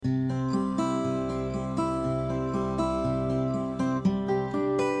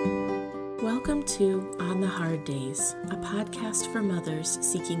Welcome to On the Hard Days, a podcast for mothers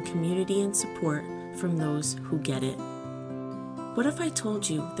seeking community and support from those who get it. What if I told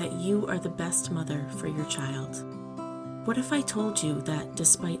you that you are the best mother for your child? What if I told you that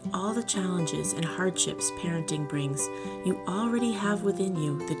despite all the challenges and hardships parenting brings, you already have within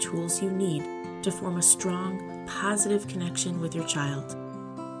you the tools you need to form a strong, positive connection with your child?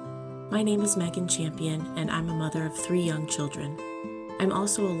 My name is Megan Champion, and I'm a mother of 3 young children. I'm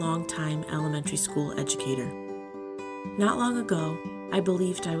also a longtime elementary school educator. Not long ago, I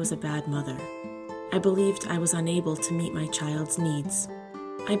believed I was a bad mother. I believed I was unable to meet my child's needs.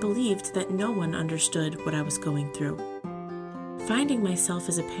 I believed that no one understood what I was going through. Finding myself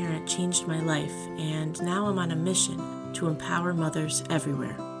as a parent changed my life, and now I'm on a mission to empower mothers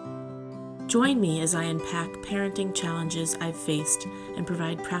everywhere. Join me as I unpack parenting challenges I've faced and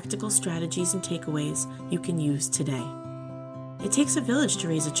provide practical strategies and takeaways you can use today. It takes a village to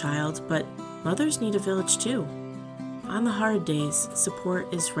raise a child, but mothers need a village too. On the hard days,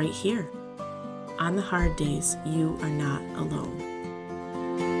 support is right here. On the hard days, you are not alone.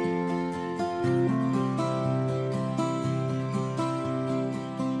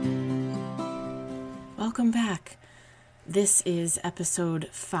 Welcome back. This is episode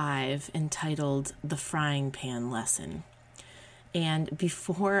 5, entitled The Frying Pan Lesson. And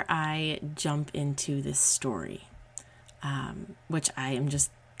before I jump into this story, which I am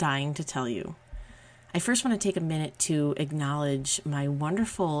just dying to tell you, I first want to take a minute to acknowledge my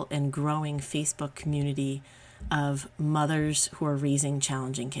wonderful and growing Facebook community of mothers who are raising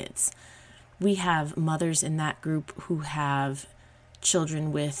challenging kids. We have mothers in that group who have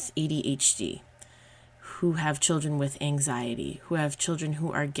children with ADHD, who have children with anxiety, who have children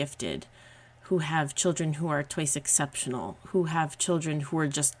who are gifted, who have children who are twice exceptional, who have children who are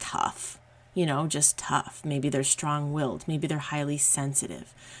just tough. Just tough. Maybe they're strong-willed. Maybe they're highly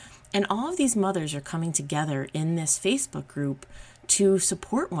sensitive. And all of these mothers are coming together in this Facebook group to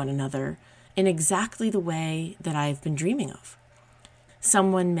support one another in exactly the way that I've been dreaming of.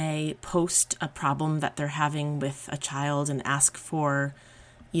 Someone may post a problem that they're having with a child and ask for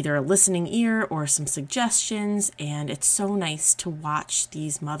either a listening ear or some suggestions, and it's so nice to watch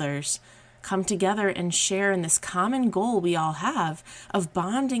these mothers come together and share in this common goal we all have of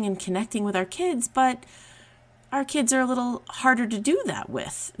bonding and connecting with our kids, but our kids are a little harder to do that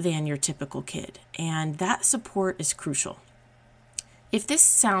with than your typical kid, and that support is crucial. If this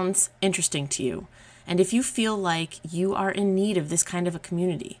sounds interesting to you, and if you feel like you are in need of this kind of a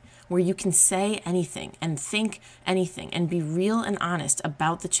community where you can say anything and think anything and be real and honest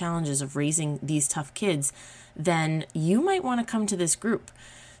about the challenges of raising these tough kids, then you might want to come to this group.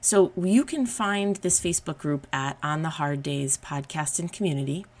 So you can find this Facebook group at On the Hard Days Podcast and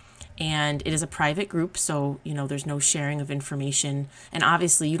Community, and it is a private group, so there's no sharing of information, and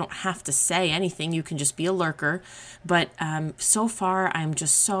obviously you don't have to say anything. You can just be a lurker, but so far I'm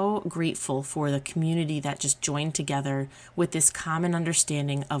just so grateful for the community that just joined together with this common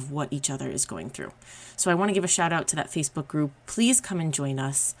understanding of what each other is going through. So I want to give a shout out to that Facebook group. Please come and join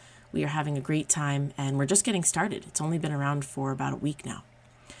us. We are having a great time, and we're just getting started. It's only been around for about a week now.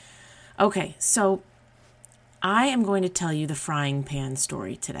 Okay, so I am going to tell you the frying pan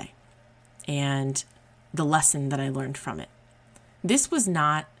story today and the lesson that I learned from it. This was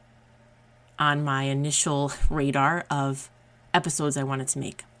not on my initial radar of episodes I wanted to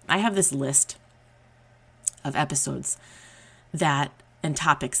make. I have this list of episodes and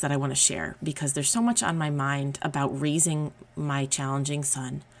topics that I want to share because there's so much on my mind about raising my challenging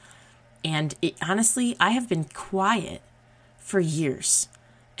son. And honestly, I have been quiet for years.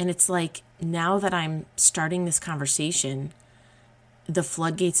 And it's like now that I'm starting this conversation, the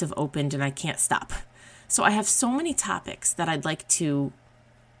floodgates have opened and I can't stop. So I have so many topics that I'd like to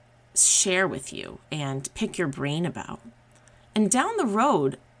share with you and pick your brain about. And down the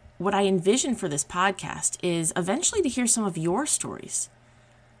road, what I envision for this podcast is eventually to hear some of your stories,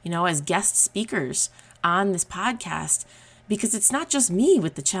 as guest speakers on this podcast, because it's not just me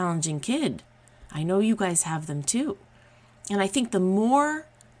with the challenging kid. I know you guys have them too. And I think the more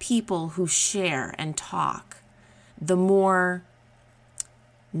people who share and talk, the more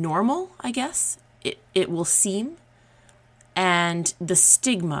normal, I guess, it will seem, and the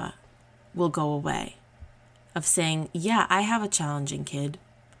stigma will go away of saying, yeah, I have a challenging kid.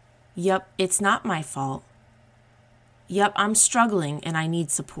 Yep, it's not my fault. Yep, I'm struggling and I need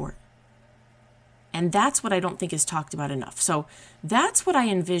support. And that's what I don't think is talked about enough. So that's what I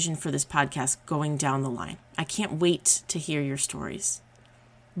envision for this podcast going down the line. I can't wait to hear your stories.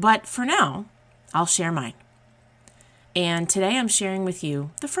 But for now, I'll share mine. And today I'm sharing with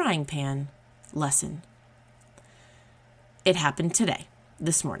you the frying pan lesson. It happened today,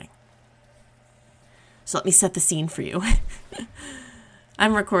 this morning. So let me set the scene for you.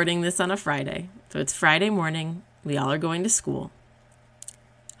 I'm recording this on a Friday. So it's Friday morning. We all are going to school.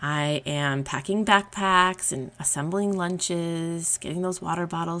 I am packing backpacks and assembling lunches, getting those water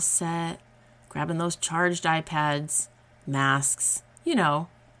bottles set, grabbing those charged iPads, masks,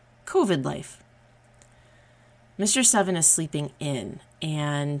 COVID life. Mr. Seven is sleeping in,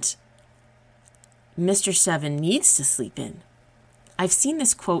 and Mr. Seven needs to sleep in. I've seen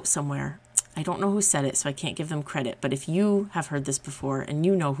this quote somewhere. I don't know who said it, so I can't give them credit. But if you have heard this before and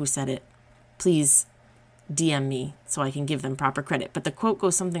you know who said it, please DM me so I can give them proper credit. But the quote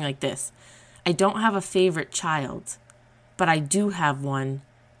goes something like this: I don't have a favorite child, but I do have one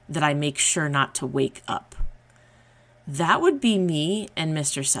that I make sure not to wake up. That would be me and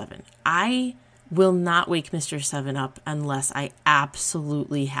Mr. Seven. I will not wake Mr. Seven up unless I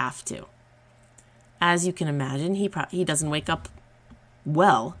absolutely have to. As you can imagine, he doesn't wake up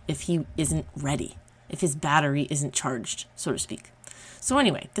well if he isn't ready, if his battery isn't charged, so to speak. So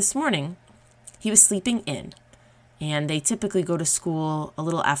anyway, this morning he was sleeping in, and they typically go to school a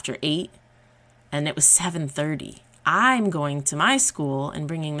little after 8, and it was 7:30. I'm going to my school and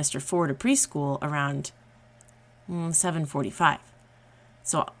bringing Mr. Four to preschool around 7:45.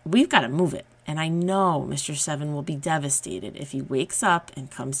 So we've got to move it. And I know Mr. Seven will be devastated if he wakes up and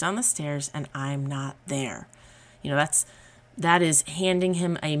comes down the stairs and I'm not there. That is handing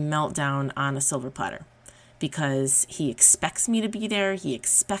him a meltdown on a silver platter, because he expects me to be there. He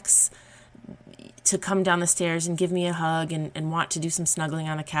expects to come down the stairs and give me a hug and want to do some snuggling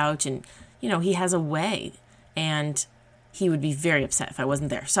on the couch. And, he has a way, and he would be very upset if I wasn't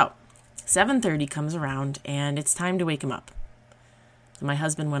there. So 7:30 comes around and it's time to wake him up. My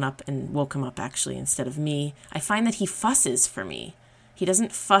husband went up and woke him up, actually, instead of me. I find that he fusses for me. He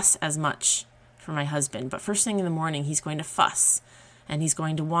doesn't fuss as much for my husband, but first thing in the morning, he's going to fuss, and he's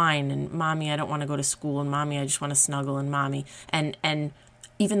going to whine, and Mommy, I don't want to go to school, and Mommy, I just want to snuggle, and Mommy. And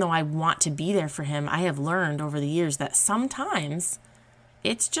even though I want to be there for him, I have learned over the years that sometimes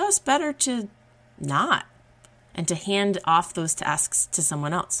it's just better to not, and to hand off those tasks to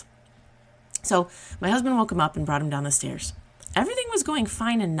someone else. So my husband woke him up and brought him down the stairs. Everything was going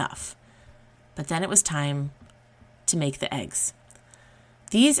fine enough, but then it was time to make the eggs.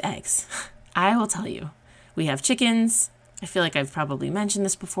 These eggs, I will tell you, we have chickens. I feel like I've probably mentioned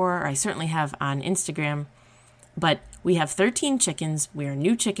this before, or I certainly have on Instagram, but we have 13 chickens. We are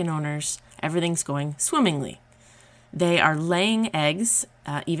new chicken owners. Everything's going swimmingly. They are laying eggs,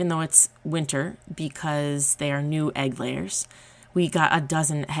 even though it's winter, because they are new egg layers. We got a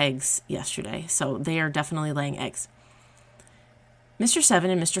dozen eggs yesterday, so they are definitely laying eggs. Mr. Seven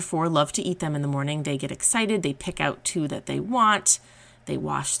and Mr. Four love to eat them in the morning. They get excited. They pick out 2 that they want. They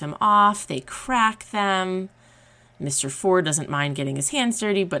wash them off. They crack them. Mr. Four doesn't mind getting his hands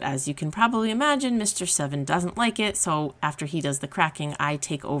dirty, but as you can probably imagine, Mr. Seven doesn't like it. So after he does the cracking, I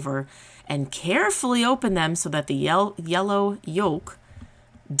take over and carefully open them so that the yellow yolk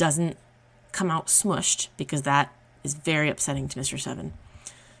doesn't come out smushed, because that is very upsetting to Mr. Seven.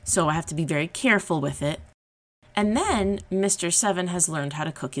 So I have to be very careful with it. And then Mr. Seven has learned how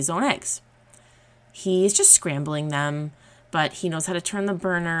to cook his own eggs. He is just scrambling them, but he knows how to turn the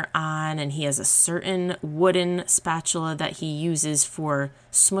burner on, and he has a certain wooden spatula that he uses for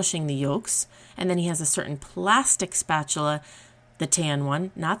smushing the yolks. And then he has a certain plastic spatula, the tan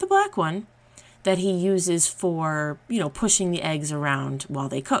one, not the black one, that he uses for, pushing the eggs around while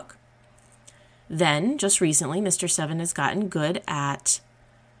they cook. Then, just recently, Mr. Seven has gotten good at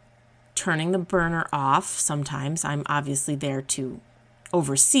turning the burner off. Sometimes I'm obviously there to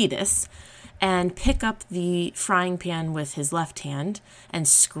oversee this, and pick up the frying pan with his left hand and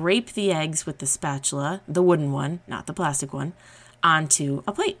scrape the eggs with the spatula, the wooden one, not the plastic one, onto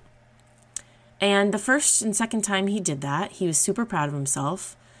a plate. And the first and second time he did that, he was super proud of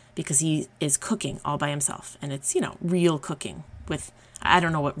himself, because he is cooking all by himself. And it's, real cooking with, I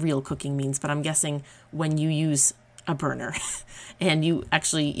don't know what real cooking means, but I'm guessing when you use a burner and you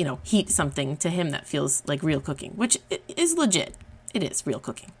actually, heat something, to him that feels like real cooking, which is legit. It is real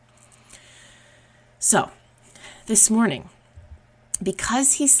cooking. So this morning,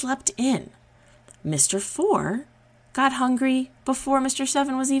 because he slept in, Mr. Four got hungry before Mr.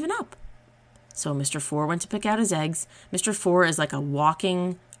 Seven was even up. So Mr. Four went to pick out his eggs. Mr. Four is like a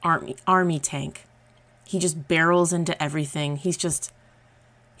walking army tank. He just barrels into everything. He's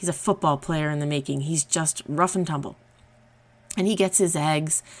a football player in the making. He's just rough and tumble. And he gets his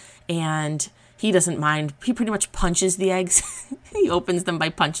eggs, and he doesn't mind. He pretty much punches the eggs. He opens them by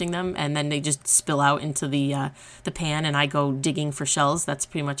punching them, and then they just spill out into the pan, and I go digging for shells. That's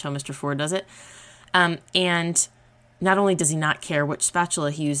pretty much how Mr. Four does it. And Not only does he not care which spatula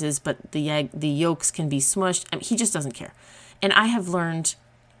he uses, but the yolks can be smushed. I mean, he just doesn't care. And I have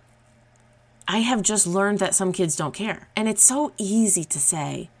just learned that some kids don't care. And it's so easy to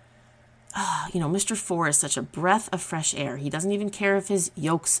say, oh, Mr. Four is such a breath of fresh air. He doesn't even care if his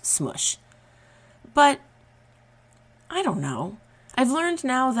yolks smush. But I don't know. I've learned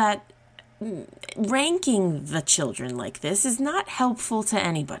now that ranking the children like this is not helpful to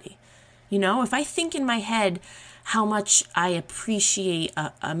anybody. If I think in my head how much I appreciate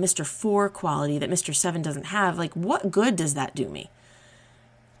a Mr. 4 quality that Mr. 7 doesn't have, like, what good does that do me?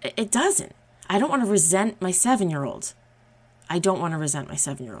 It doesn't. I don't want to resent my 7-year-old.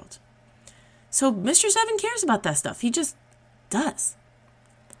 So Mr. 7 cares about that stuff. He just does.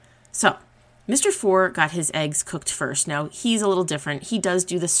 So Mr. 4 got his eggs cooked first. Now, he's a little different. He does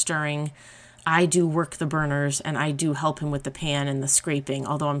do the stirring. I do work the burners, and I do help him with the pan and the scraping,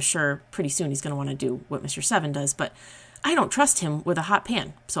 although I'm sure pretty soon he's going to want to do what Mr. 7 does. But I don't trust him with a hot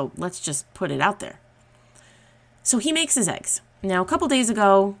pan, so let's just put it out there. So he makes his eggs. Now, a couple days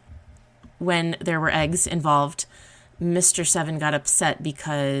ago, when there were eggs involved, Mr. 7 got upset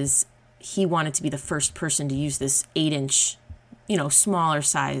because he wanted to be the first person to use this 8-inch, smaller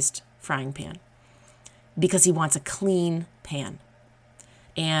sized frying pan because he wants a clean pan.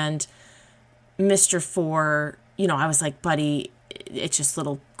 And Mr. 4, I was like, buddy, it's just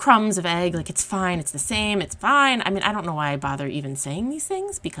little crumbs of egg. Like, it's fine. It's the same. It's fine. I mean, I don't know why I bother even saying these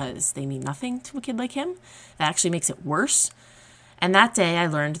things because they mean nothing to a kid like him. That actually makes it worse. And that day I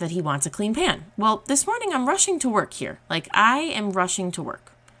learned that he wants a clean pan. Well, this morning I'm rushing to work here. Like, I am rushing to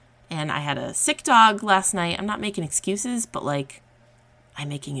work. And I had a sick dog last night. I'm not making excuses, but I'm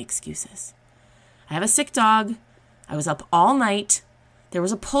making excuses. I have a sick dog. I was up all night. There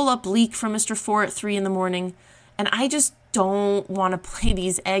was a pull-up leak from Mr. 4 at 3 a.m, and I just don't want to play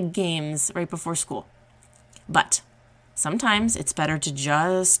these egg games right before school. But sometimes it's better to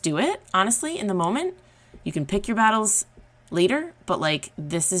just do it, honestly, in the moment. You can pick your battles later, but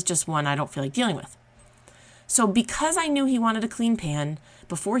this is just one I don't feel like dealing with. So because I knew he wanted a clean pan,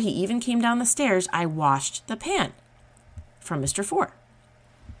 before he even came down the stairs, I washed the pan from Mr. 4.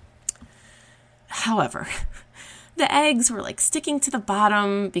 However, the eggs were sticking to the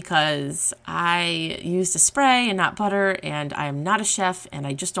bottom because I used a spray and not butter, and I am not a chef, and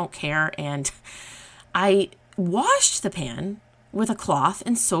I just don't care. And I washed the pan with a cloth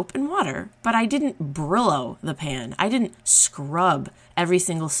and soap and water, but I didn't Brillo the pan. I didn't scrub every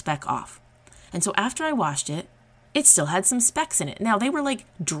single speck off. And so after I washed it, it still had some specks in it. Now, they were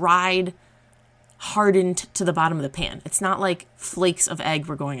dried, hardened to the bottom of the pan. It's not like flakes of egg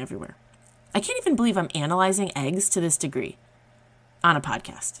were going everywhere. I can't even believe I'm analyzing eggs to this degree on a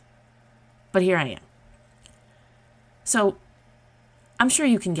podcast. But here I am. So I'm sure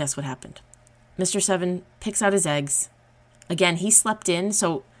you can guess what happened. Mr. 7 picks out his eggs. Again, he slept in,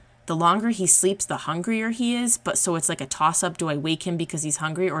 so the longer he sleeps, the hungrier he is. But so it's like a toss-up. Do I wake him because he's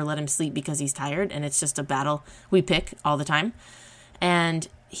hungry or let him sleep because he's tired? And it's just a battle we pick all the time. And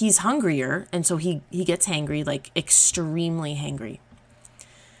he's hungrier, and so he gets hangry, extremely hangry.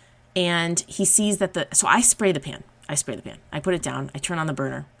 And he sees that so I spray the pan. I put it down. I turn on the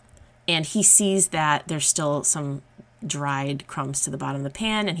burner. And he sees that there's still some dried crumbs to the bottom of the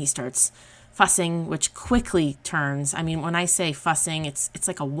pan, and he starts fussing, which quickly turns. I mean, when I say fussing, it's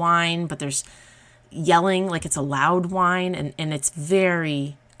like a whine, but there's yelling, like it's a loud whine, and it's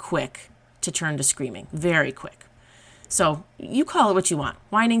very quick to turn to screaming. Very quick. So you call it what you want.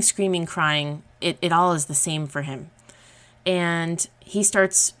 Whining, screaming, crying, it all is the same for him. And he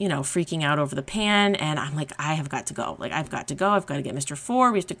starts, freaking out over the pan. And I'm like, I have got to go. I've got to go. I've got to get Mr.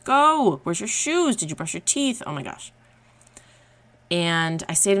 4. We have to go. Where's your shoes? Did you brush your teeth? Oh, my gosh. And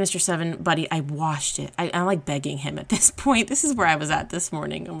I say to Mr. 7, buddy, I washed it. I'm begging him at this point. This is where I was at this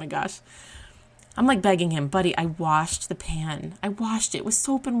morning. Oh, my gosh. I'm begging him, buddy, I washed the pan. I washed it with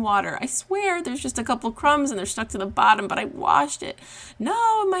soap and water. I swear there's just a couple crumbs and they're stuck to the bottom, but I washed it.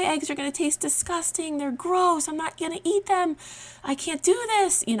 No, my eggs are going to taste disgusting. They're gross. I'm not going to eat them. I can't do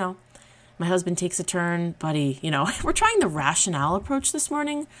this. My husband takes a turn. Buddy, we're trying the rationale approach this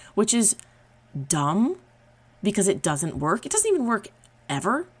morning, which is dumb because it doesn't work. It doesn't even work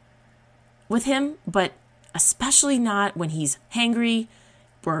ever with him, but especially not when he's hangry.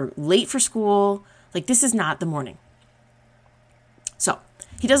 We're late for school. This is not the morning. So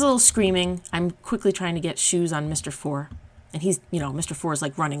he does a little screaming. I'm quickly trying to get shoes on Mr. 4. And he's, Mr. 4 is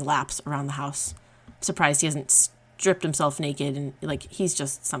running laps around the house. I'm surprised he hasn't stripped himself naked and he's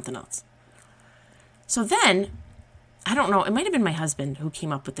just something else. So then, I don't know, it might have been my husband who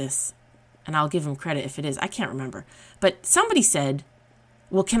came up with this. And I'll give him credit if it is. I can't remember. But somebody said,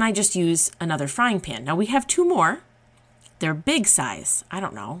 well, can I just use another frying pan? Now we have 2 more. they're big size. I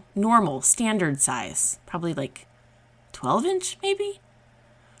don't know. Normal, standard size. Probably like 12-inch maybe.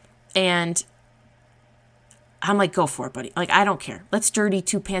 And I'm like, go for it, buddy. Like, I don't care. Let's dirty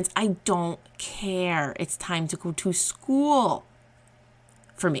 2 pans. I don't care. It's time to go to school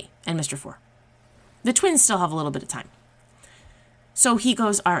for me and Mr. 4. The twins still have a little bit of time. So he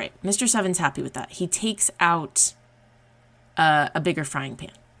goes, all right, Mr. 7's happy with that. He takes out a bigger frying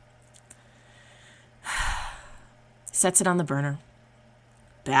pan. Sets it on the burner.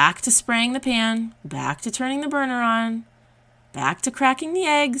 Back to spraying the pan. Back to turning the burner on. Back to cracking the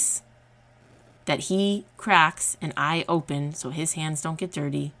eggs that he cracks and I open so his hands don't get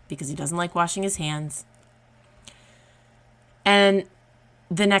dirty because he doesn't like washing his hands. And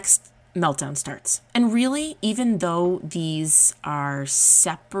the next meltdown starts. And really, even though these are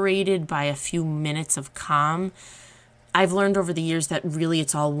separated by a few minutes of calm, I've learned over the years that really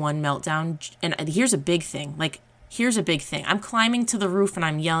it's all one meltdown. And here's a big thing. Here's a big thing. I'm climbing to the roof and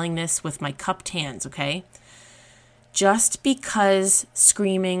I'm yelling this with my cupped hands, okay? Just because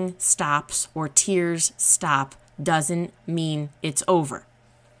screaming stops or tears stop doesn't mean it's over.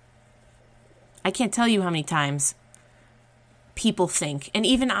 I can't tell you how many times people think, and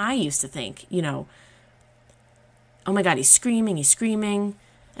even I used to think, oh my God, he's screaming. And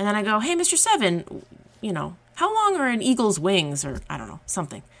then I go, hey, Mr. 7, how long are an eagle's wings? Or I don't know,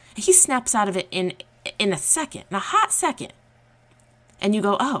 something. And he snaps out of it in a second, in a hot second. And you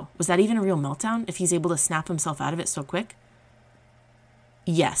go, oh, was that even a real meltdown if he's able to snap himself out of it so quick?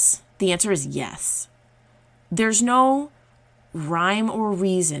 Yes. The answer is yes. There's no rhyme or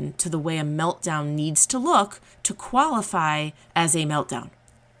reason to the way a meltdown needs to look to qualify as a meltdown.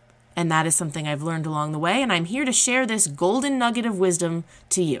 And that is something I've learned along the way, and I'm here to share this golden nugget of wisdom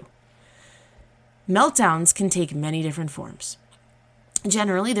to you. Meltdowns can take many different forms.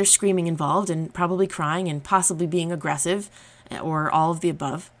 Generally, there's screaming involved and probably crying and possibly being aggressive or all of the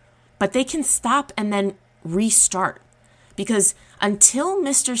above. But they can stop and then restart. Because until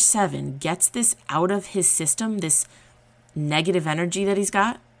Mr. 7 gets this out of his system, this negative energy that he's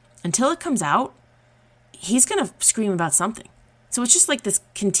got, until it comes out, he's going to scream about something. So it's just like this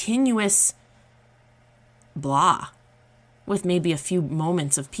continuous blah with maybe a few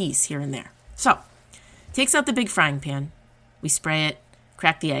moments of peace here and there. So, takes out the big frying pan. We spray it,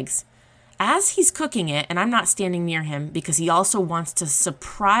 crack the eggs. As he's cooking it, and I'm not standing near him because he also wants to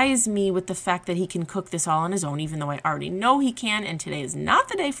surprise me with the fact that he can cook this all on his own, even though I already know he can, and today is not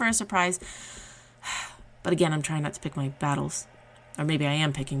the day for a surprise. But again, I'm trying not to pick my battles. Or maybe I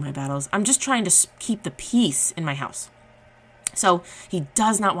am picking my battles. I'm just trying to keep the peace in my house. So he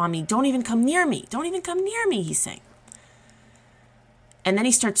does not want me. Don't even come near me. Don't even come near me, he's saying. And then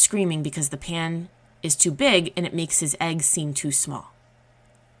he starts screaming because the pan is too big and it makes his eggs seem too small.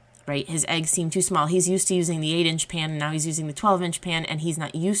 Right? His eggs seem too small. He's used to using the 8-inch pan and now he's using the 12-inch pan and he's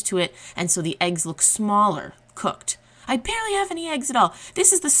not used to it. And so the eggs look smaller, cooked. I barely have any eggs at all.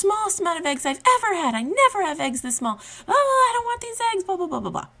 This is the smallest amount of eggs I've ever had. I never have eggs this small. Oh, I don't want these eggs, blah, blah, blah,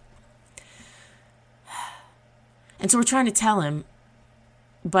 blah, blah. And so we're trying to tell him,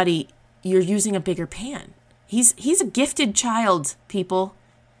 buddy, you're using a bigger pan. He's a gifted child, people.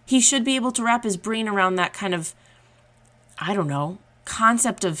 He should be able to wrap his brain around that kind of, I don't know,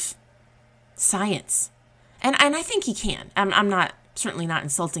 concept of science. And I think he can. I'm certainly not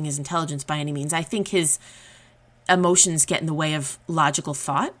insulting his intelligence by any means. I think his emotions get in the way of logical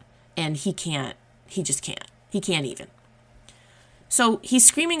thought, and he just can't. He can't even. So he's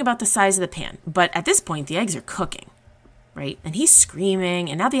screaming about the size of the pan, but at this point, the eggs are cooking, right? And he's screaming,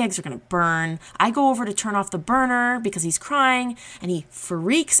 and now the eggs are going to burn. I go over to turn off the burner because he's crying, and he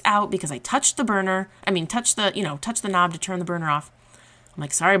freaks out because I touched the burner. Touch the knob to turn the burner off. I'm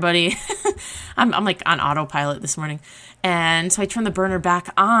like, sorry, buddy. I'm like on autopilot this morning. And so I turned the burner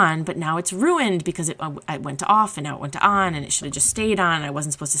back on, but now it's ruined because it went to off and now it went to on, and it should have just stayed on. I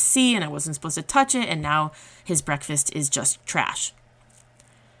wasn't supposed to see and I wasn't supposed to touch it. And now his breakfast is just trash.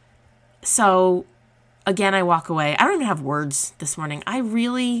 So again, I walk away. I don't even have words this morning. I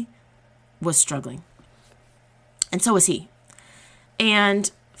really was struggling. And so was he.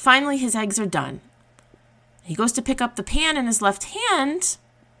 And finally his eggs are done. He goes to pick up the pan in his left hand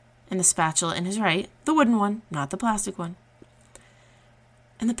and the spatula in his right, the wooden one, not the plastic one.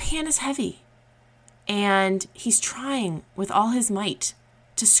 And the pan is heavy. And he's trying with all his might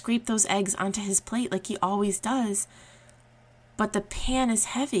to scrape those eggs onto his plate like he always does. But the pan is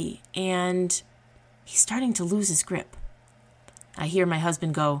heavy and he's starting to lose his grip. I hear my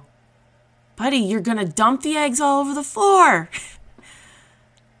husband go, buddy, you're going to dump the eggs all over the floor.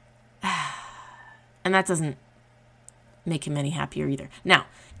 And that doesn't make him any happier either. Now,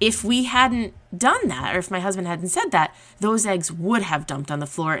 if we hadn't done that, or if my husband hadn't said that, those eggs would have dumped on the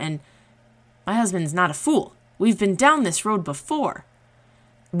floor, and my husband's not a fool. We've been down this road before.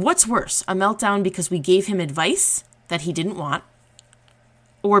 What's worse, a meltdown because we gave him advice that he didn't want,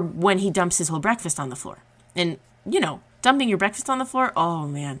 or when he dumps his whole breakfast on the floor? And, dumping your breakfast on the floor, oh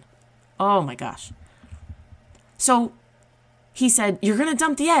man, oh my gosh. So he said, you're going to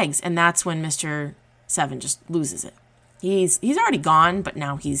dump the eggs. And that's when Mr. 7 just loses it. He's already gone, but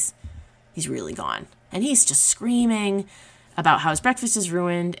now he's really gone. And he's just screaming about how his breakfast is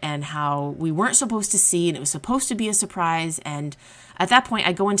ruined and how we weren't supposed to see and it was supposed to be a surprise. And at that point,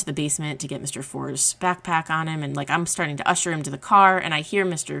 I go into the basement to get Mr. 4's backpack on him, and I'm starting to usher him to the car, and I hear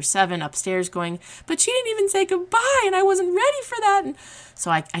Mr. 7 upstairs going, but she didn't even say goodbye, and I wasn't ready for that. And so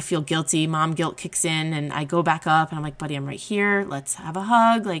I feel guilty. Mom guilt kicks in, and I go back up, and I'm like, buddy, I'm right here. Let's have a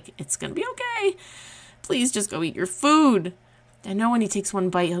hug. It's going to be okay. Please just go eat your food. I know when he takes one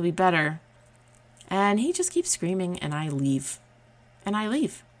bite, he'll be better. And he just keeps screaming, and I leave. And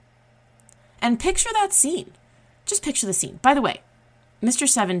And picture that scene. Just picture the scene. By the way, Mr.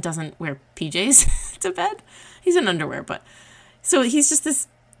 7 doesn't wear PJs to bed. He's in underwear, but... So he's just this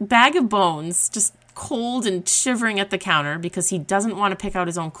bag of bones, just cold and shivering at the counter because he doesn't want to pick out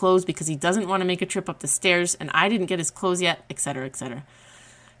his own clothes, because he doesn't want to make a trip up the stairs, and I didn't get his clothes yet, etc., etc.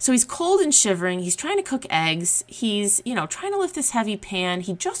 So he's cold and shivering. He's trying to cook eggs. He's, trying to lift this heavy pan.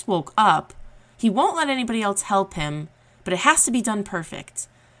 He just woke up. He won't let anybody else help him, but it has to be done perfect.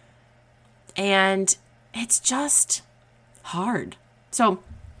 And it's just hard. So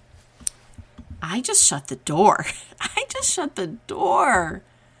I just shut the door.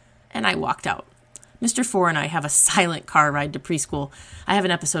 And I walked out. Mr. 4 and I have a silent car ride to preschool. I have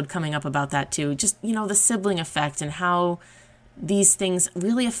an episode coming up about that too. Just, the sibling effect and how these things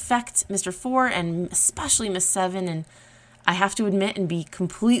really affect Mr. 4 and especially Miss 7. And I have to admit and be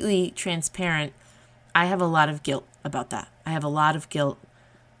completely transparent, I have a lot of guilt about that. I have a lot of guilt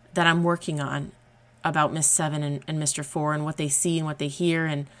that I'm working on about Miss 7 and Mr. 4 and what they see and what they hear.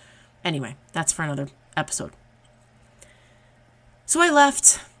 And anyway, that's for another episode. So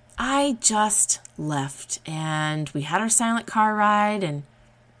I just left, and we had our silent car ride, and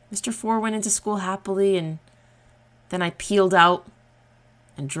Mr. 4 went into school happily, and then I peeled out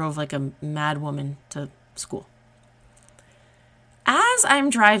and drove like a mad woman to school. As I'm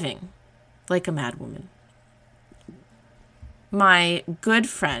driving like a mad woman, my good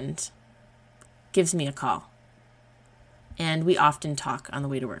friend gives me a call, and we often talk on the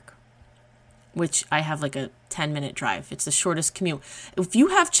way to work, which I have like a 10-minute drive. It's the shortest commute. If you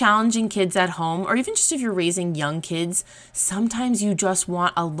have challenging kids at home, or even just if you're raising young kids, sometimes you just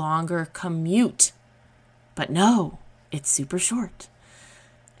want a longer commute. But no, it's super short.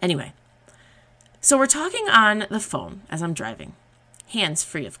 Anyway, so we're talking on the phone as I'm driving,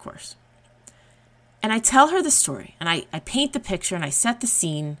 hands-free, of course. And I tell her the story, and I paint the picture, and I set the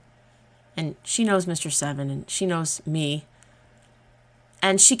scene, and she knows Mr. 7, and she knows me.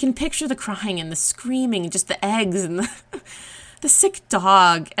 And she can picture the crying and the screaming, and just the eggs and the sick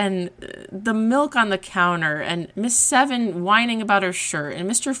dog and the milk on the counter and Miss 7 whining about her shirt and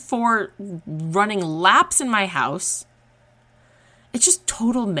Mr. 4 running laps in my house. It's just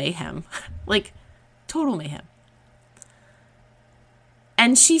total mayhem. Total mayhem.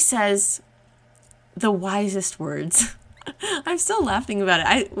 And she says the wisest words. I'm still laughing about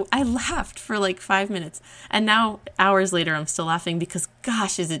it. I laughed for 5 minutes. And now, hours later, I'm still laughing because,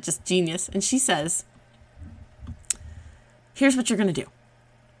 gosh, is it just genius. And she says, here's what you're going to do.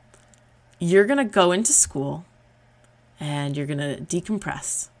 You're going to go into school and you're going to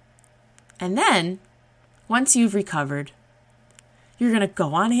decompress. And then, once you've recovered, you're going to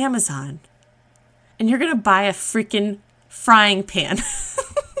go on Amazon and you're going to buy a freaking frying pan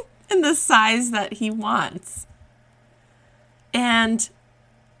in the size that he wants. And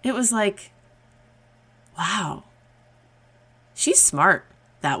it was like, wow, she's smart,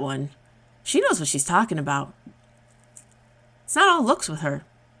 that one. She knows what she's talking about. It's not all looks with her.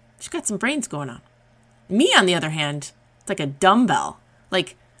 She's got some brains going on. Me, on the other hand, it's like a dumbbell.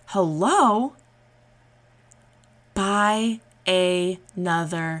 Hello? Buy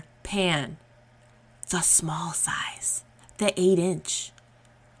another pan. The small size. The 8-inch.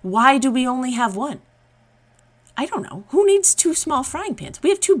 Why do we only have one? I don't know. Who needs 2 small frying pans? We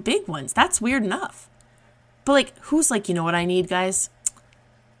have 2 big ones. That's weird enough. But who's you know what I need, guys?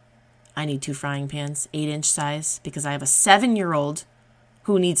 I need 2 frying pans, 8-inch size, because I have a 7-year-old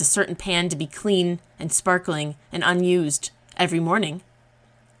who needs a certain pan to be clean and sparkling and unused every morning.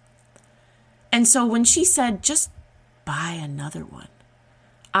 And so when she said, just buy another one,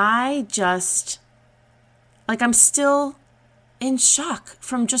 I Like, I'm still in shock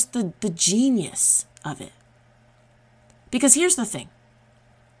from just the genius of it. Because here's the thing,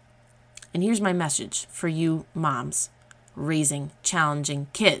 and here's my message for you moms raising challenging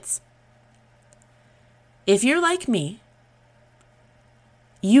kids. If you're like me,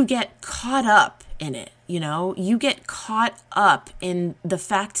 you get caught up in it, you get caught up in the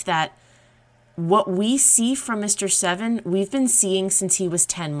fact that what we see from Mr. Seven, we've been seeing since he was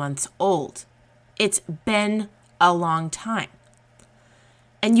 10 months old. It's been a long time.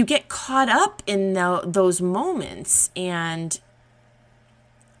 And you get caught up in those moments, and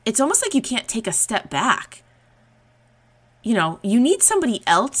it's almost like you can't take a step back. You need somebody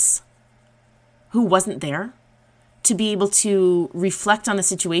else who wasn't there to be able to reflect on the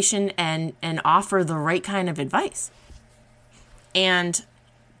situation and offer the right kind of advice. And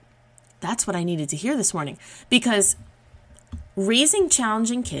that's what I needed to hear this morning, because raising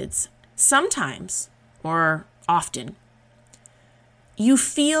challenging kids, sometimes or often, you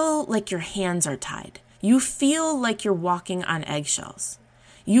feel like your hands are tied. You feel like you're walking on eggshells.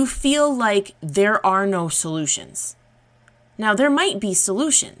 You feel like there are no solutions. Now, there might be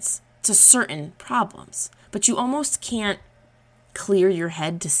solutions to certain problems, but you almost can't clear your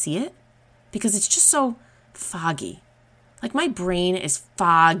head to see it because it's just so foggy. Like, my brain is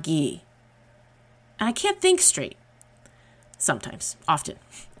foggy. And I can't think straight. Sometimes, often.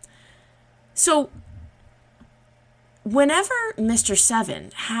 So, whenever Mr.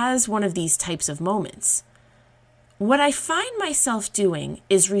 Seven has one of these types of moments, what I find myself doing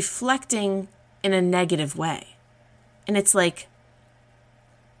is reflecting in a negative way. And it's like,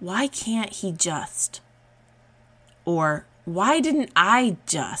 why can't he just? Or why didn't I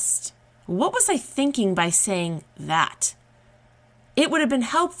just? What was I thinking by saying that? It would have been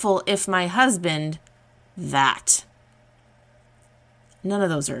helpful if my husband that. None of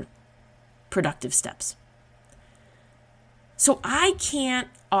those are productive steps. So I can't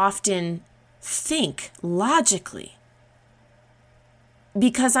often think logically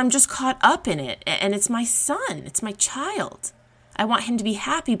because I'm just caught up in it. And it's my son. It's my child. I want him to be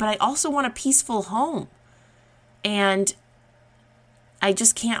happy, but I also want a peaceful home. And I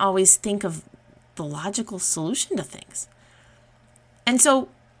just can't always think of the logical solution to things. And so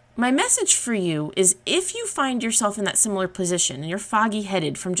my message for you is, if you find yourself in that similar position and you're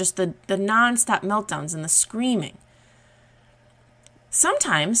foggy-headed from just the nonstop meltdowns and the screaming,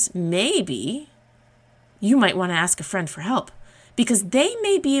 sometimes maybe you might want to ask a friend for help, because they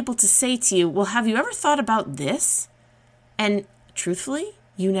may be able to say to you, well, have you ever thought about this? And truthfully,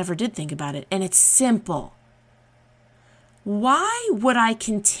 you never did think about it. And it's simple. Why would I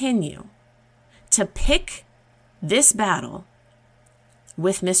continue to pick this battle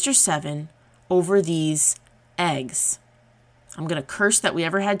with Mr. Seven over these eggs? I'm going to curse that we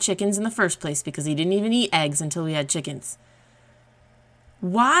ever had chickens in the first place, because he didn't even eat eggs until we had chickens.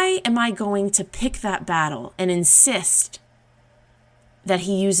 Why am I going to pick that battle and insist that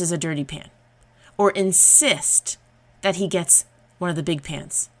he uses a dirty pan? Or insist that he gets one of the big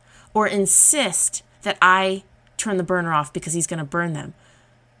pans? Or insist that I turn the burner off because he's going to burn them?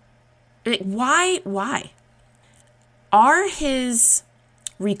 Why? Are his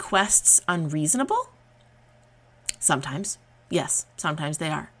requests unreasonable? Sometimes. Yes, sometimes they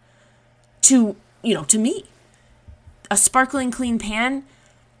are. To me, a sparkling clean pan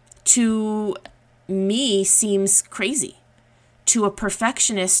to me seems crazy. To a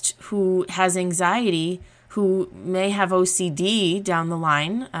perfectionist who has anxiety, who may have OCD down the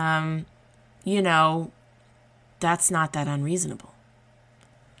line, that's not that unreasonable.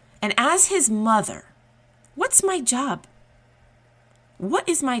 And as his mother, what's my job? What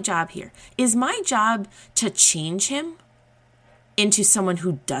is my job here? Is my job to change him into someone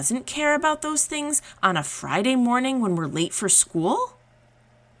who doesn't care about those things on a Friday morning when we're late for school?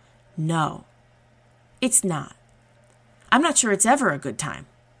 No, it's not. I'm not sure it's ever a good time.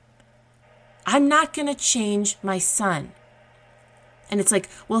 I'm not going to change my son. And it's like,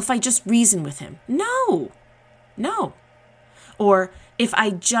 well, if I just reason with him. No. Or if I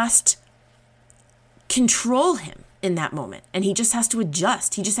just control him in that moment and he just has to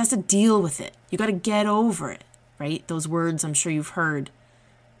adjust. He just has to deal with it. You got to get over it, right? Those words I'm sure you've heard.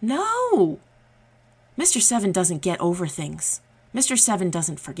 No. Mr. Seven doesn't get over things. Mr. Seven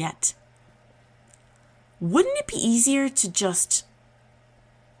doesn't forget. Wouldn't it be easier to just,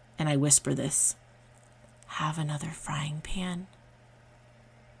 and I whisper this, have another frying pan?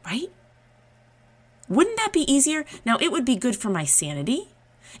 Right? Wouldn't that be easier? Now, it would be good for my sanity.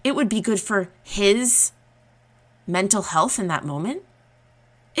 It would be good for his mental health in that moment.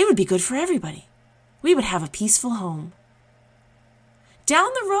 It would be good for everybody. We would have a peaceful home. Down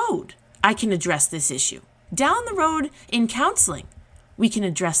the road, I can address this issue. Down the road in counseling, we can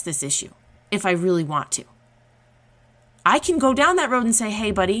address this issue if I really want to. I can go down that road and say,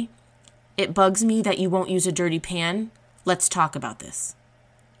 hey, buddy, it bugs me that you won't use a dirty pan. Let's talk about this.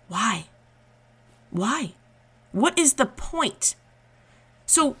 Why? Why? What is the point?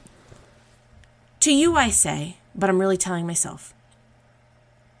 So, to you I say, but I'm really telling myself,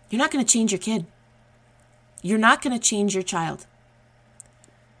 you're not going to change your kid. You're not going to change your child.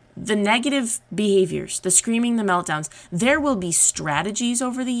 The negative behaviors, the screaming, the meltdowns, there will be strategies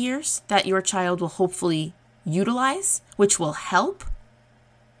over the years that your child will hopefully utilize, which will help,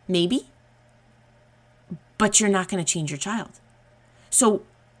 maybe, but you're not going to change your child. So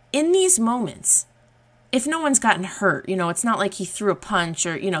in these moments, if no one's gotten hurt, it's not like he threw a punch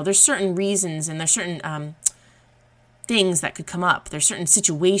or, there's certain reasons and there's certain things that could come up. There's certain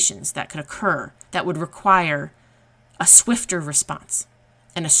situations that could occur that would require a swifter response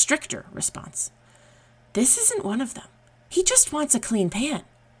and a stricter response. This isn't one of them. He just wants a clean pan.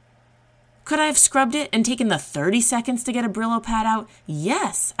 Could I have scrubbed it and taken the 30 seconds to get a Brillo pad out?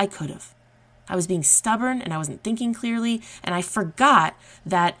 Yes, I could have. I was being stubborn and I wasn't thinking clearly, and I forgot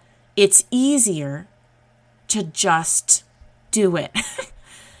that it's easier to just do it.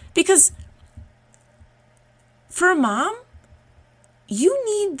 Because for a mom, you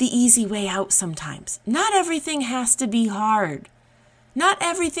need the easy way out sometimes. Not everything has to be hard. Not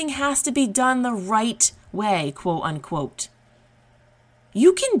everything has to be done the right way, quote unquote.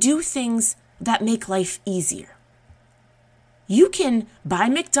 You can do things that make life easier. You can buy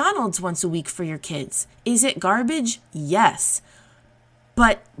McDonald's once a week for your kids. Is it garbage? Yes.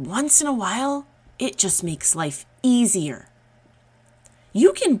 But once in a while, it just makes life easier.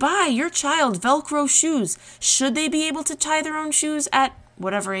 You can buy your child Velcro shoes. Should they be able to tie their own shoes at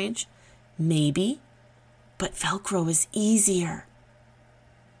whatever age? Maybe. But Velcro is easier.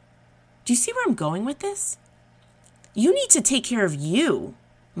 Do you see where I'm going with this? You need to take care of you,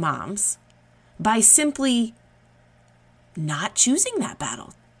 moms, by simply not choosing that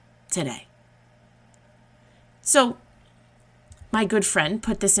battle today. So, my good friend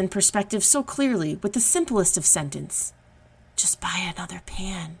put this in perspective so clearly with the simplest of sentence. Just buy another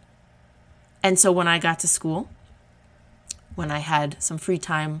pan. And so when I got to school, when I had some free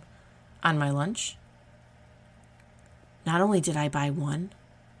time on my lunch, not only did I buy one,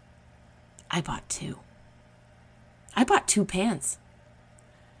 I bought two. I bought 2 pans.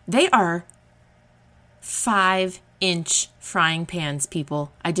 They are 5-inch frying pans,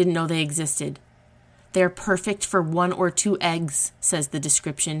 people. I didn't know they existed. They're perfect for 1 or 2 eggs, says the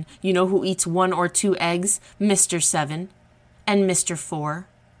description. You know who eats 1 or 2 eggs? Mr. 7 and Mr. 4.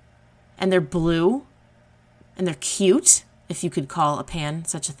 And they're blue. And they're cute, if you could call a pan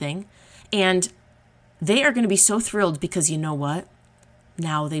such a thing. And they are going to be so thrilled because you know what?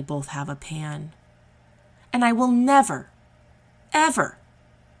 Now they both have a pan. And I will never, ever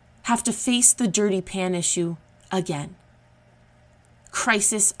have to face the dirty pan issue again.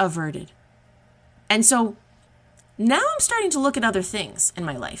 Crisis averted. And so now I'm starting to look at other things in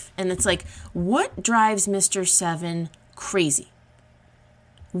my life. And it's like, what drives Mr. 7 crazy?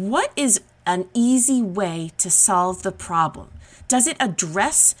 What is an easy way to solve the problem? Does it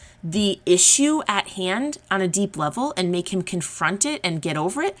address the issue at hand on a deep level and make him confront it and get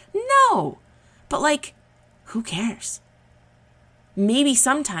over it? No. But who cares? Maybe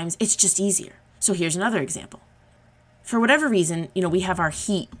sometimes it's just easier. So here's another example. For whatever reason, we have our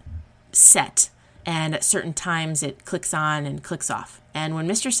heat set, and at certain times it clicks on and clicks off. And when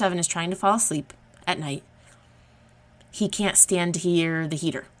Mr. 7 is trying to fall asleep at night, he can't stand to hear the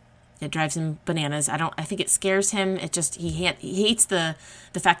heater. It drives him bananas. I think it scares him. He hates the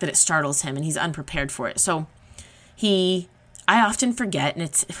fact that it startles him, and he's unprepared for it. So I often forget, and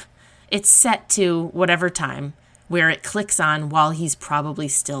it's set to whatever time where it clicks on while he's probably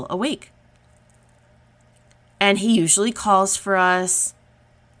still awake. And he usually calls for us,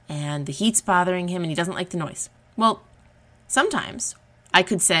 and the heat's bothering him, and he doesn't like the noise. Well, sometimes I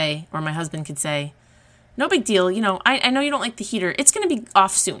could say, or my husband could say, no big deal. I know you don't like the heater. It's going to be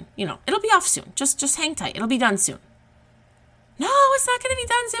off soon. It'll be off soon. Just hang tight. It'll be done soon. No, it's not going to be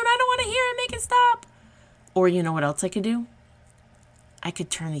done soon. I don't want to hear it. Make it stop. Or you know what else I could do? I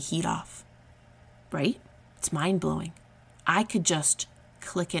could turn the heat off. Right? It's mind-blowing. I could just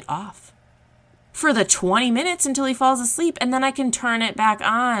click it off for the 20 minutes until he falls asleep, and then I can turn it back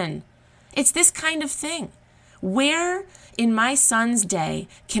on. It's this kind of thing. Where in my son's day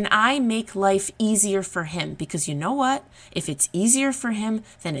can I make life easier for him? Because you know what? If it's easier for him,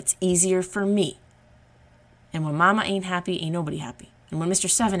 then it's easier for me. And when mama ain't happy, ain't nobody happy. And when Mr.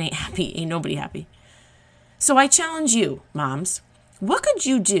 7 ain't happy, ain't nobody happy. So I challenge you, moms, what could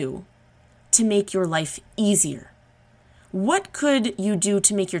you do to make your life easier? What could you do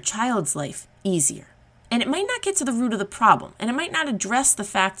to make your child's life easier? And it might not get to the root of the problem, and it might not address the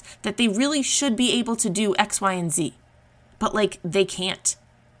fact that they really should be able to do X, Y, and Z. But they can't.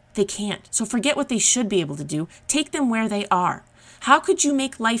 They can't. So forget what they should be able to do. Take them where they are. How could you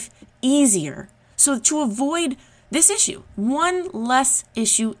make life easier so to avoid this issue? One less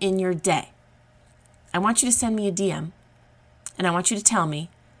issue in your day. I want you to send me a DM, and I want you to tell me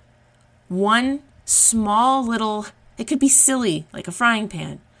one small little, it could be silly, like a frying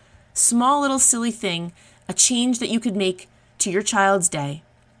pan, small little silly thing, a change that you could make to your child's day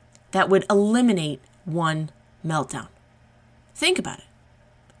that would eliminate one meltdown. Think about it.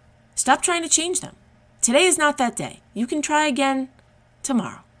 Stop trying to change them. Today is not that day. You can try again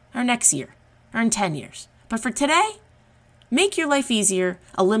tomorrow or next year or in 10 years. But for today, make your life easier,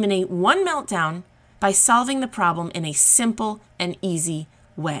 eliminate one meltdown by solving the problem in a simple and easy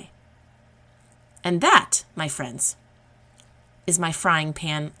way. And that, my friends, is my frying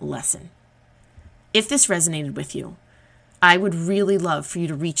pan lesson. If this resonated with you, I would really love for you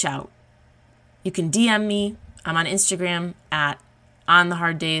to reach out. You can DM me. I'm on Instagram at On the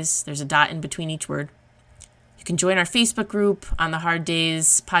Hard Days. There's a dot in between each word. You can join our Facebook group, On the Hard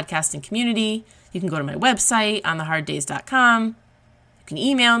Days Podcast and Community. You can go to my website, ontheharddays.com. You can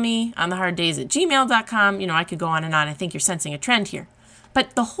email me, ontheharddays@gmail.com. I could go on and on. I think you're sensing a trend here.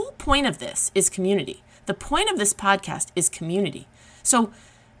 But the whole point of this is community. The point of this podcast is community. So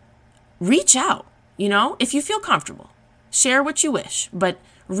reach out, if you feel comfortable. Share what you wish, but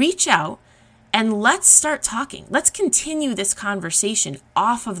reach out and let's start talking. Let's continue this conversation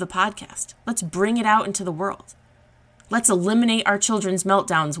off of the podcast. Let's bring it out into the world. Let's eliminate our children's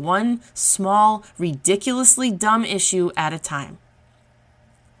meltdowns one small, ridiculously dumb issue at a time.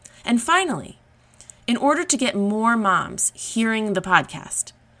 And finally, in order to get more moms hearing the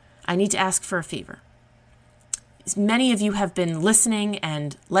podcast, I need to ask for a favor. Many of you have been listening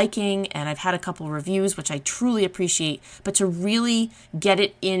and liking, and I've had a couple reviews, which I truly appreciate. But to really get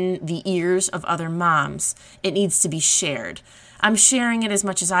it in the ears of other moms, it needs to be shared. I'm sharing it as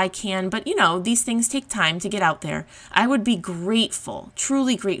much as I can, but these things take time to get out there. I would be grateful,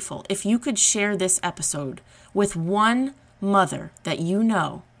 truly grateful, if you could share this episode with one mother that you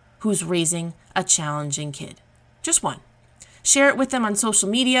know who's raising a challenging kid. Just one. Share it with them on social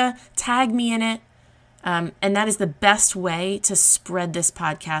media, tag me in it. And that is the best way to spread this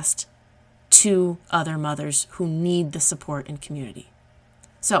podcast to other mothers who need the support and community.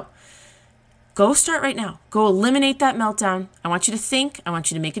 So go start right now. Go eliminate that meltdown. I want you to think. I want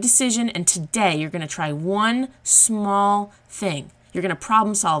you to make a decision. And today you're going to try one small thing. You're going to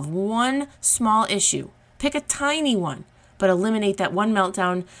problem solve one small issue. Pick a tiny one, but eliminate that one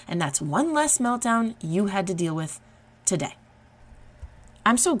meltdown. And that's one less meltdown you had to deal with today.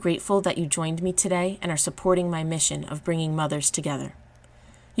 I'm so grateful that you joined me today and are supporting my mission of bringing mothers together.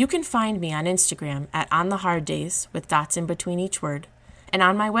 You can find me on Instagram at ontheharddays with dots in between each word, and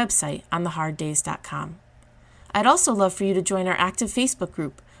on my website, ontheharddays.com. I'd also love for you to join our active Facebook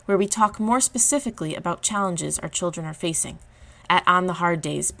group where we talk more specifically about challenges our children are facing at On the Hard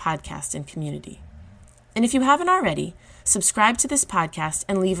Days Podcast and Community. And if you haven't already, subscribe to this podcast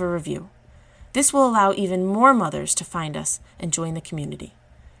and leave a review. This will allow even more mothers to find us and join the community.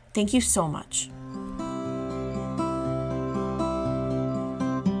 Thank you so much.